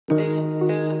Cross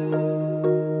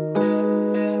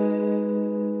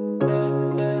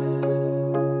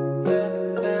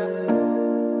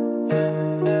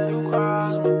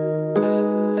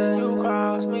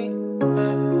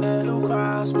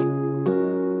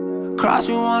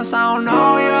me once, I don't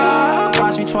know ya.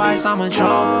 Cross me twice, I'm a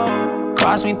joke.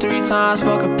 Cross me 3 times,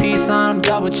 fuck a peace sign. I'm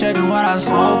double checking what I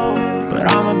smoke.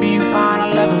 But I'ma be fine,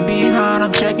 I left him behind.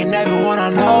 I'm checking everyone I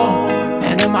know.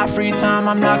 And in my free time,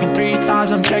 I'm knocking 3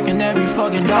 times. I'm checking every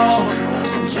fucking door.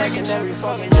 I'm checking every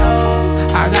fucking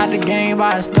door. I got the game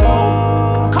by its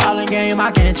throat. Calling game,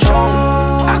 I can't choke.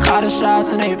 I call the shots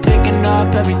and they picking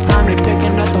up. Every time they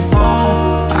picking up the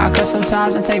phone. Cause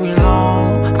sometimes it take me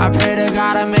long. I pray to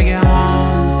God I make it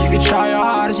home. You can try your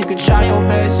hardest, you can try your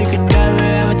best. You can never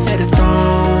ever take the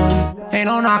throne. Ain't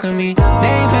no knocking me.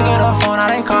 They ain't picking up the phone, now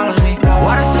they calling me.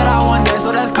 What I said I one day,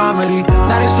 so that's comedy.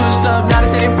 Now they switched up, now they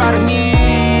say they proud of me.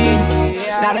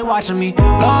 Now they watching me.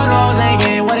 Lord knows they ain't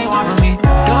getting what they want from me.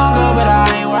 Doing good, but I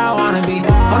ain't where I wanna be.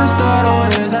 Understood all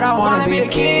it is that I wanna be. The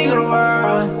king of the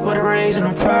world, with a rays and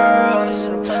the pearls.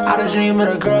 I just dream of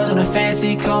the girls in the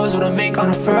fancy clothes with a mink on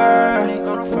the fur.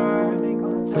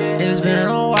 It's been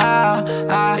a while,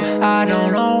 I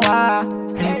don't know why.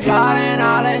 They plotting,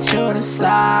 I'll let you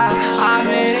decide. I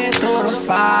made it through the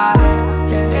fire.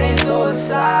 It ain't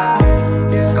suicide,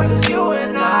 cause it's you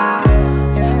and I.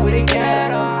 We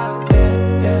together,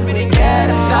 we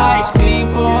together. Size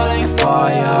people ain't for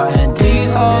ya, and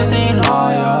these hoes ain't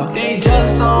loyal. They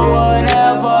just on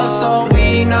whatever, so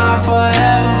we not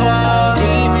forever.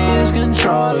 Demons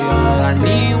control ya, I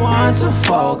need one to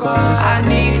focus. I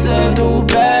need to do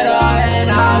better, and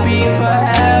I'll be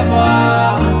forever.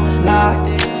 Locked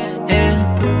in,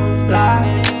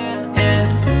 locked in,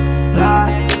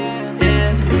 locked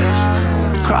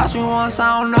in. Cross me once,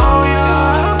 I don't know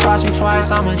ya. Cross me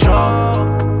twice, I'm a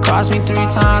joke. Cross me 3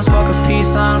 times, fuck a peace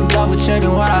sign. I'm double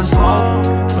checking what I smoke.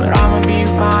 But I'ma be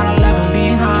fine, I left him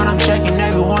behind. I'm checking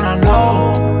everyone I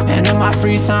know. And in my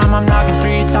free time, I'm knocking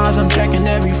 3 times. I'm checking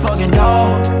every fucking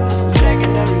door.